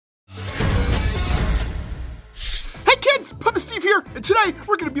kids, Papa Steve here, and today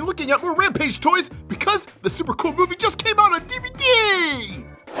we're going to be looking at more Rampage toys because the super cool movie just came out on DVD!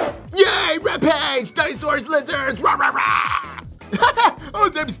 Yay, Rampage! Dinosaurs, lizards, rah rah rah! Oh,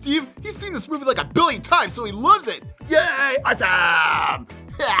 his name is Steve. He's seen this movie like a billion times, so he loves it! Yay, awesome!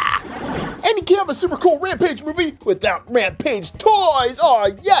 And you can't have a super cool Rampage movie without Rampage toys! Oh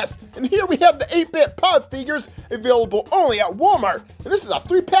yes! And here we have the 8-bit Pop figures available only at Walmart. And this is a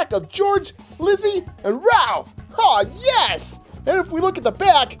 3-pack of George, Lizzie, and Ralph! Oh yes! And if we look at the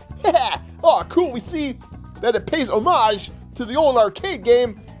back, oh cool, we see that it pays homage to the old arcade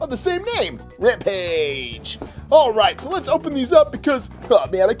game of the same name, Rampage. Alright, so let's open these up because, oh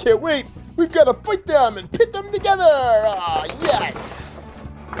man, I can't wait. We've got to fight them and pit them together! Oh yes!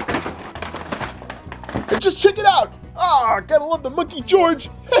 And just check it out! Ah, gotta love the Monkey George!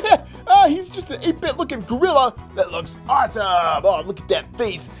 He's just an 8-bit looking gorilla that looks awesome! Oh, look at that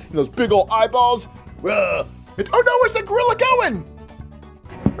face and those big old eyeballs! And, oh no, where's that gorilla going?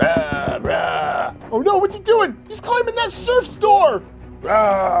 Oh no, what's he doing? He's climbing that surf store!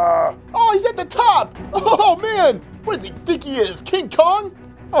 Oh, he's at the top! Oh man, what does he think he is, King Kong?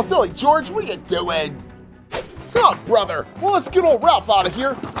 Oh, silly George, what are you doing? Oh, brother. Well, let's get old Ralph out of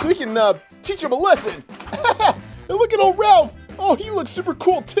here so we can teach him a lesson. And look at old Ralph. Oh, he looks super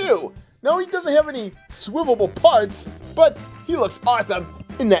cool too. Now, he doesn't have any swivelable parts, but he looks awesome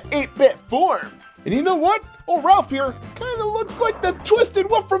in that 8-bit form. And you know what? Old Ralph here kind of looks like the Twisted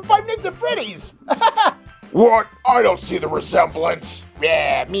Wolf from Five Nights at Freddy's. What? I don't see the resemblance.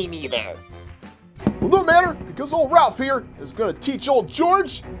 Yeah, me neither. Well, no matter, because old Ralph here is going to teach old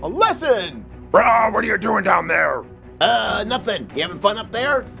George a lesson. What are you doing down there? Nothing. You having fun up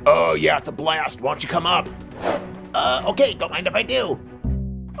there? Oh, yeah, it's a blast. Why don't you come up? Okay, don't mind if I do.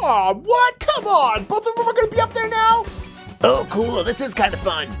 Aw, what? Come on, both of them are going to be up there now? Oh, cool. This is kind of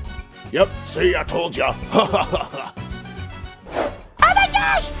fun. Yep, see, I told ya. Oh my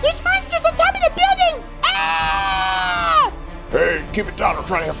gosh! There's monsters on top of the building! Ah! Hey, keep it down. I'm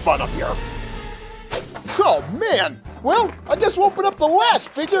trying to have fun up here. Oh, man. Well, I guess we'll open up the last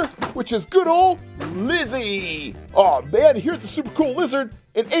figure, which is good old Lizzie. Oh, man, here's the super cool lizard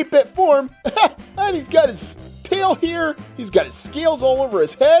in 8-bit form. And he's got his tail here. He's got his scales all over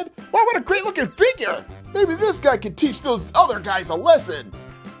his head. Wow, what a great looking figure. Maybe this guy could teach those other guys a lesson.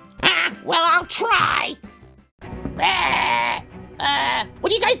 Well, I'll try.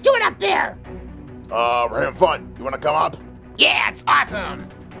 What are you guys doing up there? We're having fun. You want to come up? Yeah, it's awesome.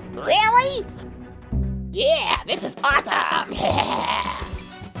 Really? Yeah, this is awesome.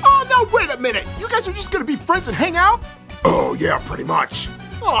 Oh, no, wait a minute. You guys are just going to be friends and hang out? Oh, yeah, pretty much.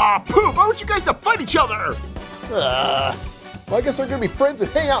 Aw, poop. I want you guys to fight each other. Well, I guess we're going to be friends and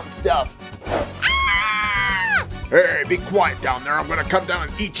hang out and stuff. Ah! Hey, be quiet down there. I'm going to come down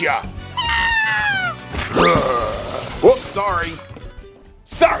and eat ya. Ah! Whoops, sorry.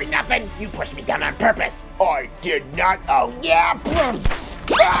 Sorry, nothing. You pushed me down on purpose. I did not. Oh, yeah.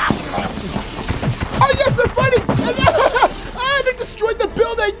 Oh, yes, they're fighting! They destroyed the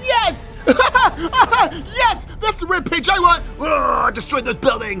building! Yes! Yes! That's the Rampage I want! Destroyed those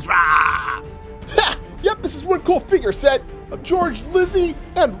buildings! Yep, this is one cool figure set of George, Lizzie,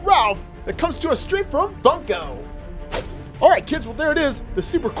 and Ralph that comes to us straight from Funko. Alright, kids, well, there it is. The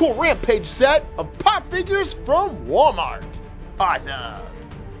super cool Rampage set of Pop figures from Walmart. Awesome!